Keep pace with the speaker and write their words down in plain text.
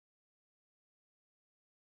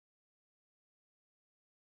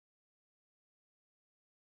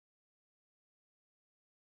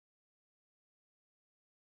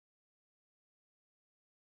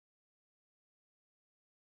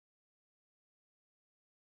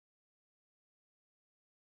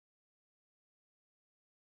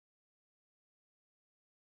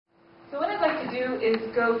do is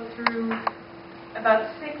go through about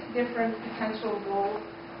 6 different potential roles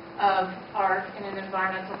of art in an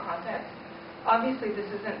environmental context. Obviously, this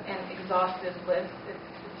isn't an exhaustive list. It's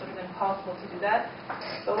sort of impossible to do that.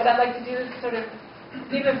 But what I'd like to do is sort of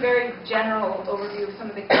give a very general overview of some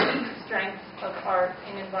of the key strengths of art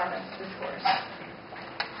in environmental discourse.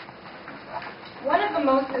 One of the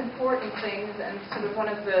most important things, and sort of one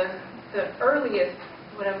of the earliest,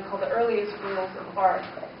 what I would call the earliest rules of art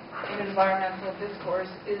in environmental discourse,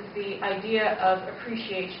 is the idea of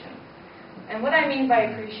appreciation. And what I mean by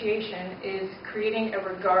appreciation is creating a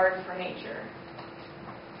regard for nature.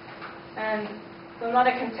 And so I'm not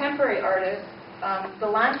a contemporary artist. The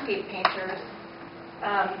landscape painters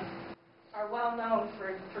are well known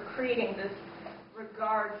for creating this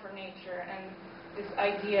regard for nature and this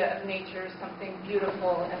idea of nature as something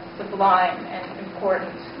beautiful and sublime and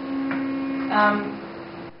important.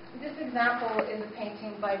 This example is a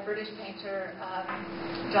painting by British painter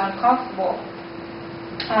John Constable.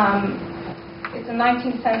 It's a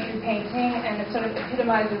 19th century painting, and it sort of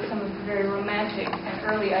epitomizes some of the very romantic and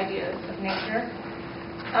early ideas of nature,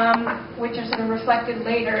 which are sort of reflected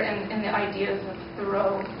later in the ideas of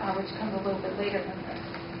Thoreau, which comes a little bit later than this.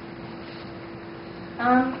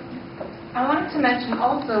 I wanted to mention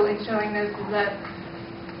also in showing this is that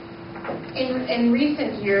in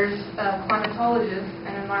recent years, climatologists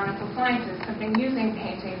and environmental scientists have been using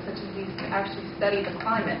paintings such as these to actually study the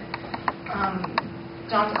climate.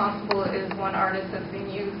 John Constable is one artist that's being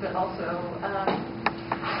used, but also,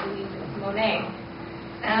 I believe it's Monet.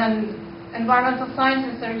 And environmental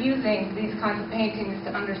scientists are using these kinds of paintings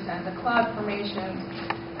to understand the cloud formations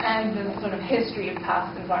and the sort of history of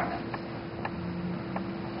past environments.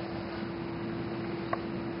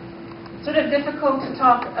 It's sort of difficult to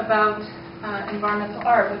talk about environmental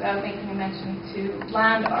art without making a mention to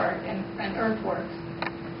land art and earthworks.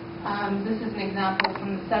 This is an example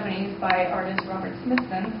from the 70s by artist Robert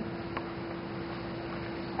Smithson.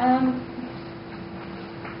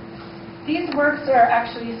 These works are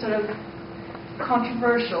actually sort of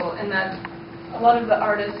controversial in that a lot of the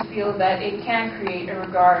artists feel that it can create a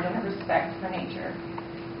regard and a respect for nature.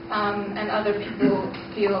 And other people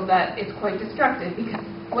feel that it's quite destructive, because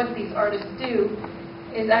what these artists do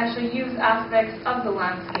is actually use aspects of the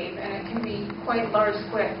landscape, and it can be quite large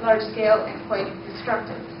scale and quite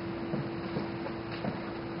destructive.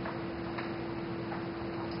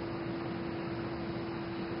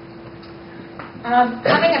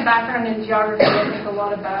 Having a background in geography, I think a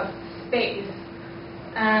lot about space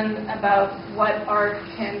and about what art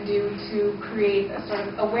can do to create a sort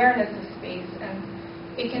of awareness of space. And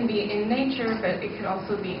it can be in nature, but it can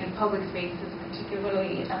also be in public spaces,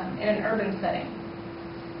 particularly in an urban setting.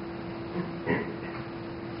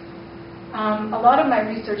 A lot of my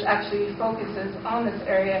research actually focuses on this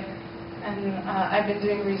area, and I've been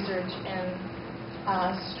doing research in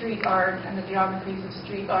street art and the geographies of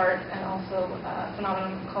street art, and also a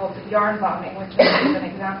phenomenon called yarn bombing, which I'll give an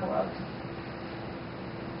example of.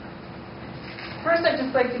 First, I'd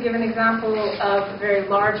just like to give an example of a very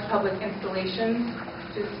large public installation,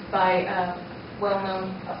 just by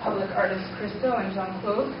well-known public artists Christo and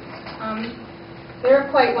Jean-Claude. They're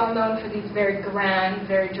quite well known for these very grand,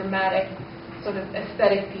 very dramatic, sort of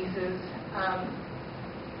aesthetic pieces,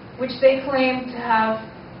 which they claim to have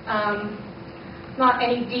not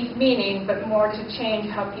any deep meaning, but more to change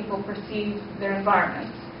how people perceive their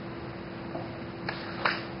environments.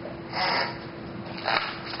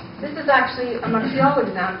 This is actually a Montreal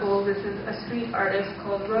example. This is a street artist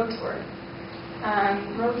called Roseworth.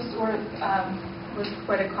 Roseworth was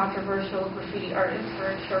quite a controversial graffiti artist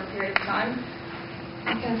for a short period of time,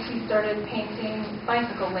 because he started painting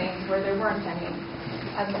bicycle lanes where there weren't any,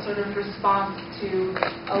 as a sort of response to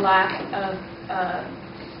a lack of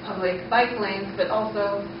public bike lanes, but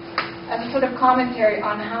also as a sort of commentary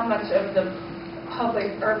on how much of the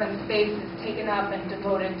public urban space is taken up and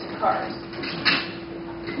devoted to cars.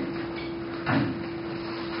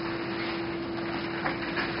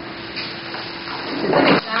 This is an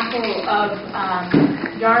example of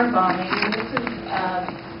yarn bombing. And this is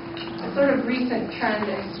a sort of recent trend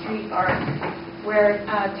in street art where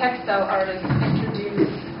textile artists introduce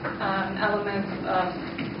elements of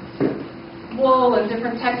wool and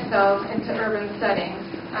different textiles into urban settings.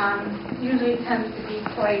 Usually it tends to be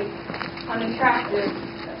quite unattractive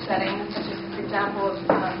settings, such as, for example,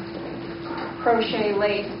 crochet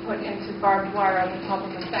lace put into barbed wire on the top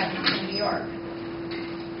of a fence in New York.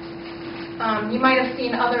 You might have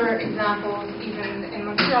seen other examples even in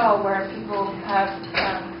Montreal where people have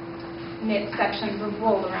knit sections of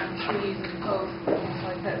wool around trees and posts and things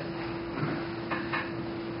like this.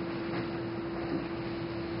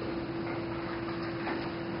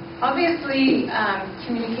 Obviously,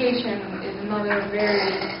 communication is another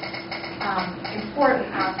very important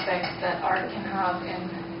aspect that art can have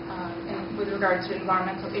with regard to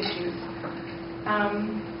environmental issues.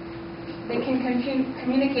 They can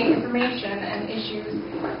communicate information and issues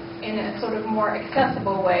in a sort of more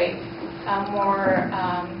accessible way, more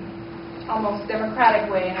almost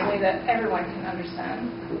democratic way, in a way that everyone can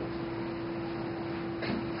understand.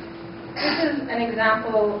 This is an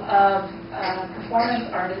example of a performance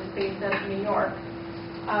artist based out of New York.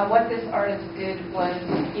 What this artist did was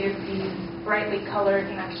give these brightly colored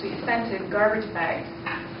and actually scented garbage bags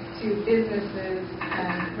to businesses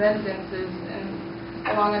and residences and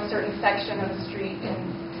along a certain section of the street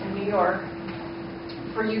in New York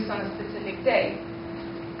for use on a specific day.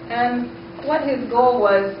 And what his goal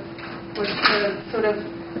was to sort of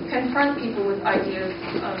confront people with ideas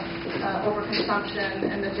of overconsumption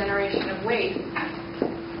and the generation of waste.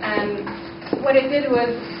 And what it did was,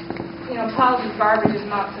 piles of garbage is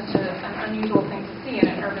not such an unusual thing to see in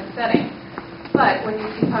an urban setting. But when you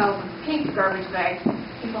see piles of pink garbage bags,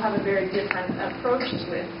 people have a very different approach to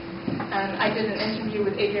it. And I did an interview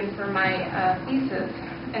with Adrian for my thesis,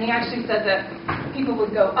 and he actually said that people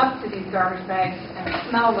would go up to these garbage bags and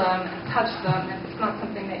smell them and touch them, and it's not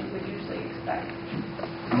something that you would usually expect.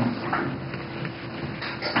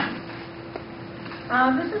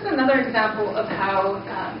 This is another example of how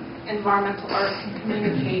environmental art can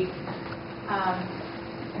communicate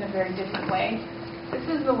in a very different way. This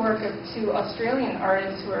is the work of two Australian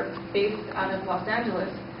artists who are based out of Los Angeles.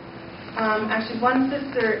 Actually, one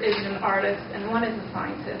sister is an artist and one is a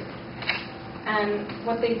scientist. And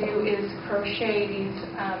what they do is crochet these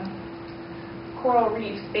coral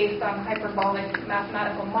reefs based on hyperbolic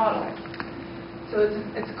mathematical models. So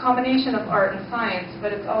it's a combination of art and science,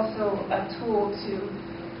 but it's also a tool to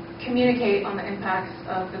communicate on the impacts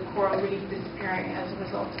of the coral reef disappearing as a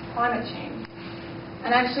result of climate change.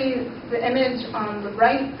 And actually, the image on the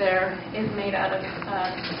right there is made out of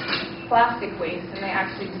plastic waste, and they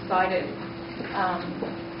actually decided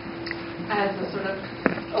as a sort of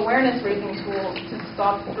awareness-raising tool to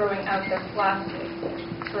stop throwing out their plastic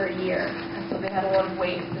for a year. And so they had a lot of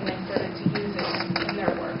waste, and they started to use it in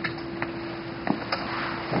their work.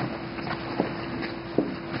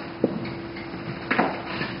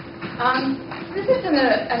 This is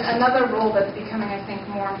another role that's becoming, I think,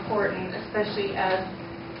 more important, especially as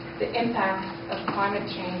the impacts of climate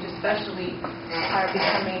change, especially, are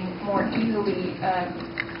becoming more easily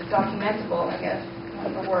documentable, I guess,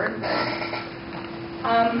 is the word.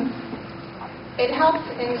 It helps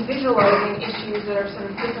in visualizing issues that are sort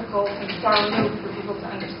of difficult and far removed for people to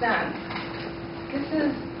understand. This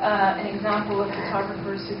is an example of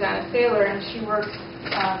photographer Susanna Saylor, and she works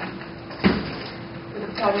with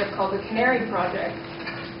a project called the Canary Project.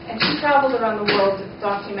 And she traveled around the world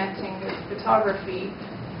documenting with photography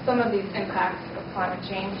some of these impacts of climate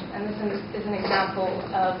change. And this is an example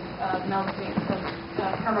of melting of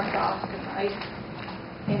permafrost and ice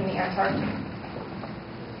in the Antarctic.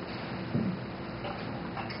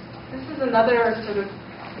 This is another sort of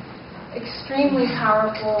extremely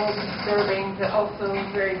powerful, disturbing, but also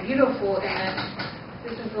very beautiful image.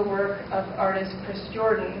 This is the work of artist Chris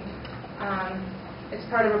Jordan. It's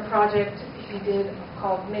part of a project he did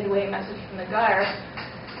called Midway Message from the Gyre.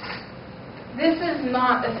 This is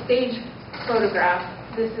not a stage photograph.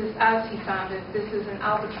 This is as he found it. This is an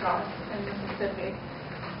albatross in the Pacific,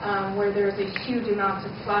 where there's a huge amount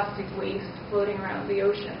of plastic waste floating around the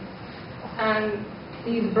ocean. And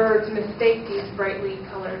these birds mistake these brightly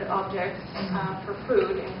colored objects for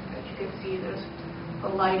food. And as you can see, there's a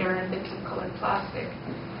lighter and bits of colored plastic.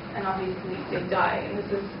 And obviously they die. And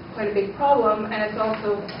this is quite a big problem. And it's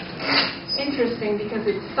also interesting because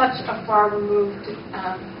it's such a far removed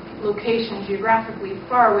location, geographically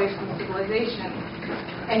far away from civilization,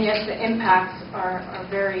 and yet the impacts are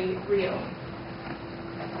very real.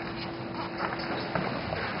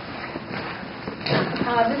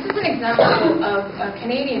 This is an example of a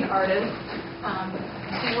Canadian artist.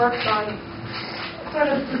 He works on sort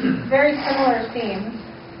of very similar themes,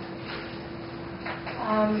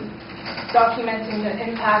 documenting the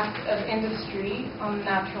impact of industry on the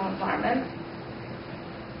natural environment.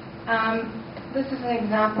 This is an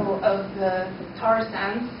example of the tar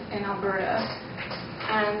sands in Alberta,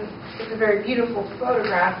 and it's a very beautiful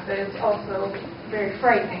photograph, but it's also very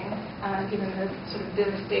frightening, given the sort of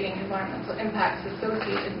devastating environmental impacts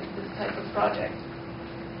associated with this type of project.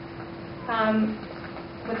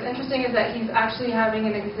 What's interesting is that he's actually having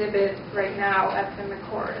an exhibit right now at the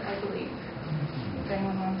McCord, I believe, if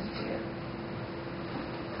anyone wants to see it.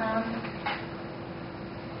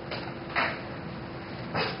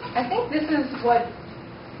 I think this is what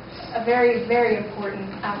a very, very important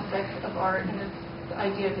aspect of art, and it's the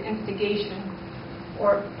idea of instigation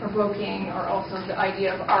or provoking, or also the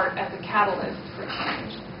idea of art as a catalyst for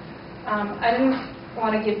change. I didn't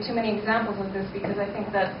want to give too many examples of this because I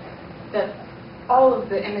think that all of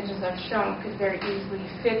the images I've shown could very easily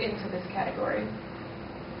fit into this category.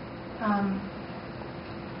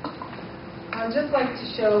 I would just like to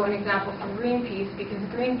show an example from Greenpeace, because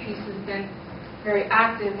Greenpeace has been very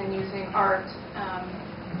active in using art,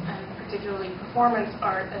 and particularly performance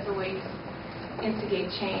art, as a way to instigate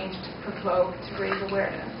change, to provoke, to raise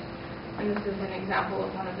awareness. And this is an example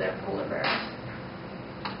of one of their polar bears.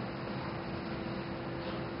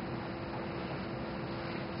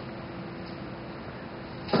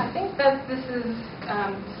 I think that this is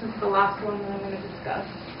the last one that I'm going to discuss.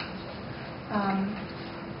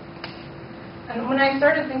 And when I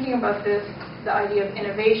started thinking about this, the idea of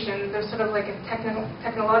innovation, there's sort of like a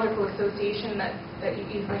technological association that you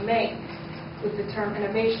easily make with the term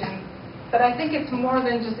innovation. But I think it's more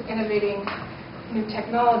than just innovating new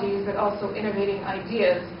technologies, but also innovating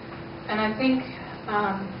ideas. And I think,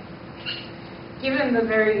 given the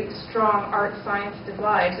very strong art-science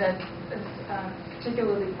divide that is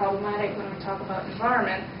particularly problematic when we talk about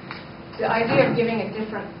environment, the idea of giving a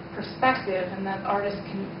different perspective and that artists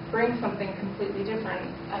can bring something completely different,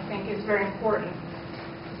 I think, is very important.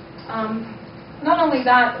 Not only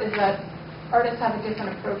that, is that artists have a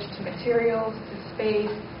different approach to materials, to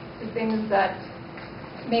space, to things that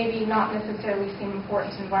maybe not necessarily seem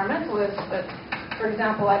important to environmentalists, but for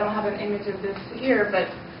example, I don't have an image of this here,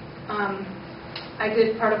 but I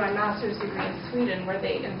did part of my master's degree in Sweden where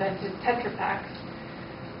they invented Tetra Paks,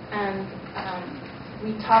 and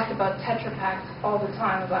we talked about Tetra Paks all the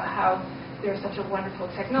time, about how they're such a wonderful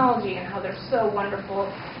technology and how they're so wonderful.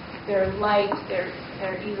 They're light, they're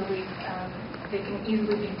easily, they can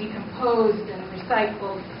easily be decomposed and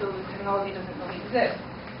recycled, so the technology doesn't really exist.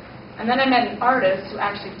 And then I met an artist who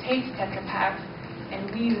actually takes Tetra Paks and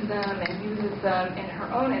weaves them and uses them in her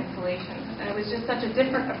own installations. And it was just such a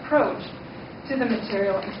different approach to the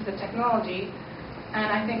material and to the technology. And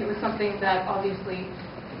I think it was something that obviously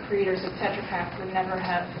creators of Tetra Paks would never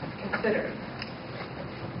have considered.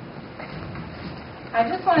 I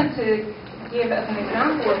just wanted to give as an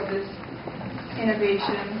example of this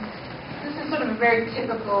innovation. This is sort of a very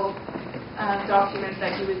typical document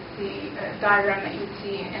that you would see, a diagram that you would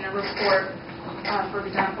see in a report, for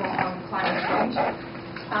example, on climate change.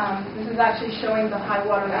 This is actually showing the high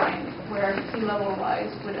water line where sea level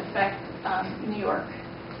rise would affect New York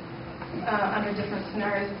under different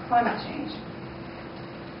scenarios of climate change.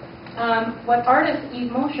 What artist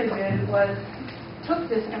Eve Mosher did was took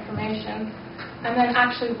this information and then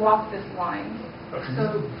actually walked this line.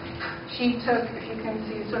 So she took, if you can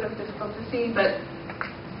see, sort of difficult to see, but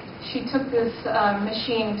she took this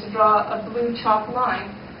machine to draw a blue chalk line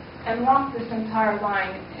and walked this entire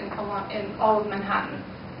line in all of Manhattan.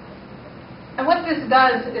 And what this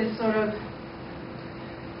does is sort of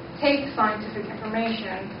take scientific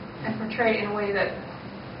information and portray it in a way that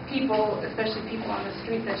people, especially people on the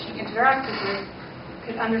street that she interacted with,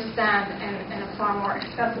 could understand in a far more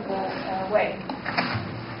accessible way.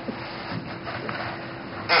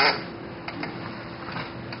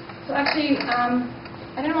 So actually,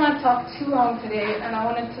 I didn't want to talk too long today, and I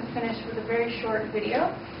wanted to finish with a very short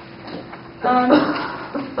video.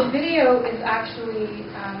 The video is actually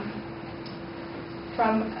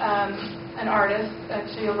from an artist,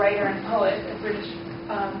 actually a writer and poet, a British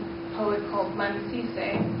poet called Len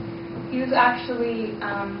Cisse. He was actually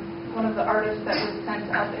one of the artists that was sent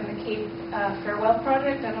up in the Cape Farewell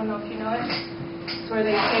Project. I don't know if you know it. It's where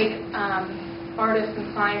they take artists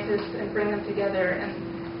and scientists and bring them together and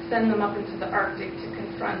send them up into the Arctic to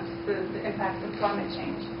confront the impacts of climate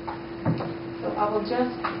change. So I will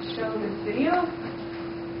just show this video.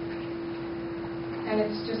 And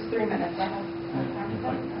it's just 3 minutes. I have time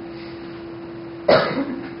for that.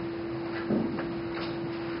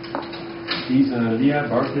 Is Leah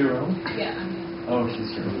Barkley around? Yeah. Oh,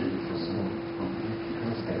 she's here.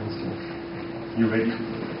 You ready to go?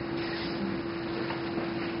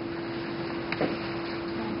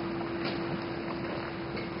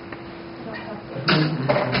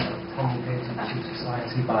 Promulgated to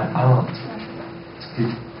society by art.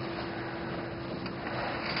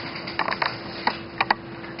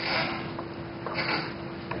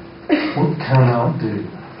 What can art do?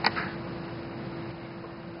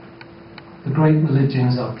 The great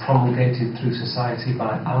religions are promulgated through society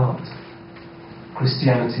by art.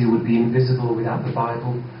 Christianity would be invisible without the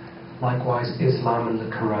Bible, likewise Islam and the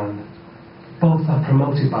Quran. Both are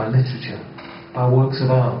promoted by literature, by works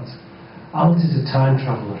of art. Art is a time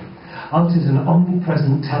traveller. Art is an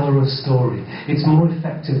omnipresent teller of story. It's more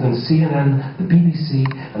effective than CNN, the BBC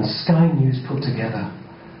and Sky News put together.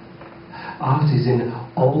 Art is in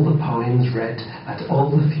all the poems read at all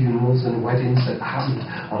the funerals and weddings that happen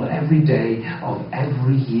on every day of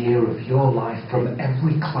every year of your life, from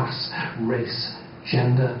every class, race,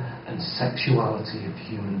 gender and sexuality of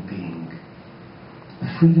human being. The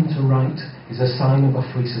freedom to write is a sign of a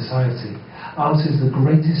free society. Art is the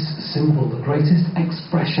greatest symbol, the greatest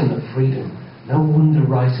expression of freedom. No wonder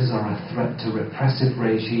writers are a threat to repressive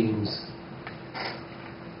regimes.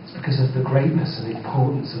 It's because of the greatness and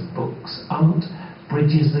importance of books. Art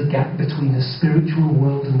bridges the gap between the spiritual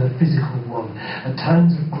world and the physical one. At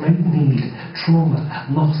times of great need, trauma,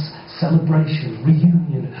 loss, celebration,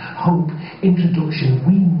 reunion, hope, introduction,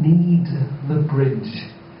 we need the bridge.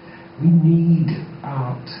 We need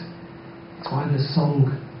art. It's why there's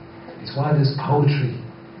song. It's why there's poetry.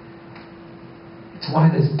 It's why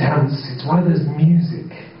there's dance. It's why there's music.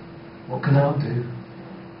 What can art do?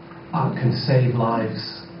 Art can save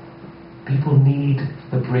lives. People need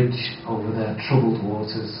the bridge over their troubled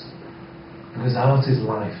waters, because art is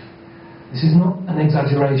life. This is not an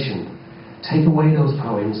exaggeration. Take away those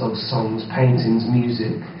poems, those songs, paintings,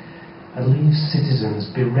 music, and leave citizens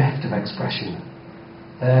bereft of expression.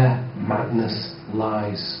 Their madness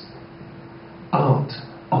lies. Art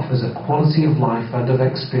offers a quality of life and of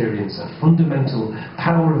experience. A fundamental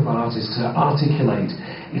power of art is to articulate.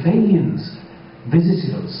 If aliens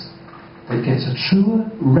visited us, they'd get a truer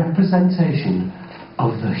representation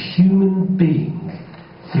of the human being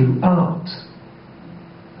through art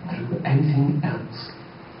than through anything else.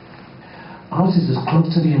 Art is as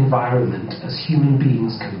close to the environment as human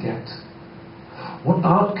beings can get. What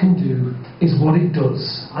art can do is what it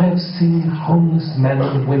does. I have seen homeless men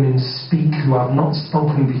and women speak who have not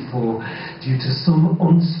spoken before due to some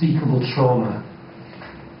unspeakable trauma.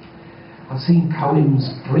 I've seen poems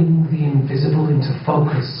bring the invisible into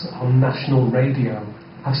focus on national radio.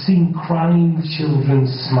 I've seen crying children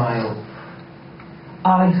smile.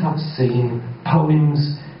 I have seen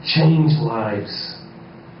poems change lives.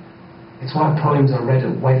 It's why poems are read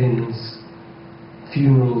at weddings,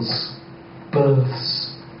 funerals,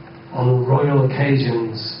 births, on royal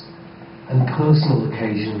occasions and personal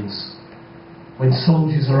occasions, when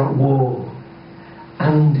soldiers are at war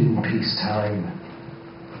and in peacetime.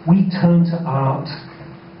 We turn to art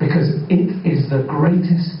because it is the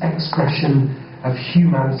greatest expression of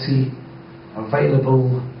humanity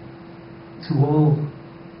available to all.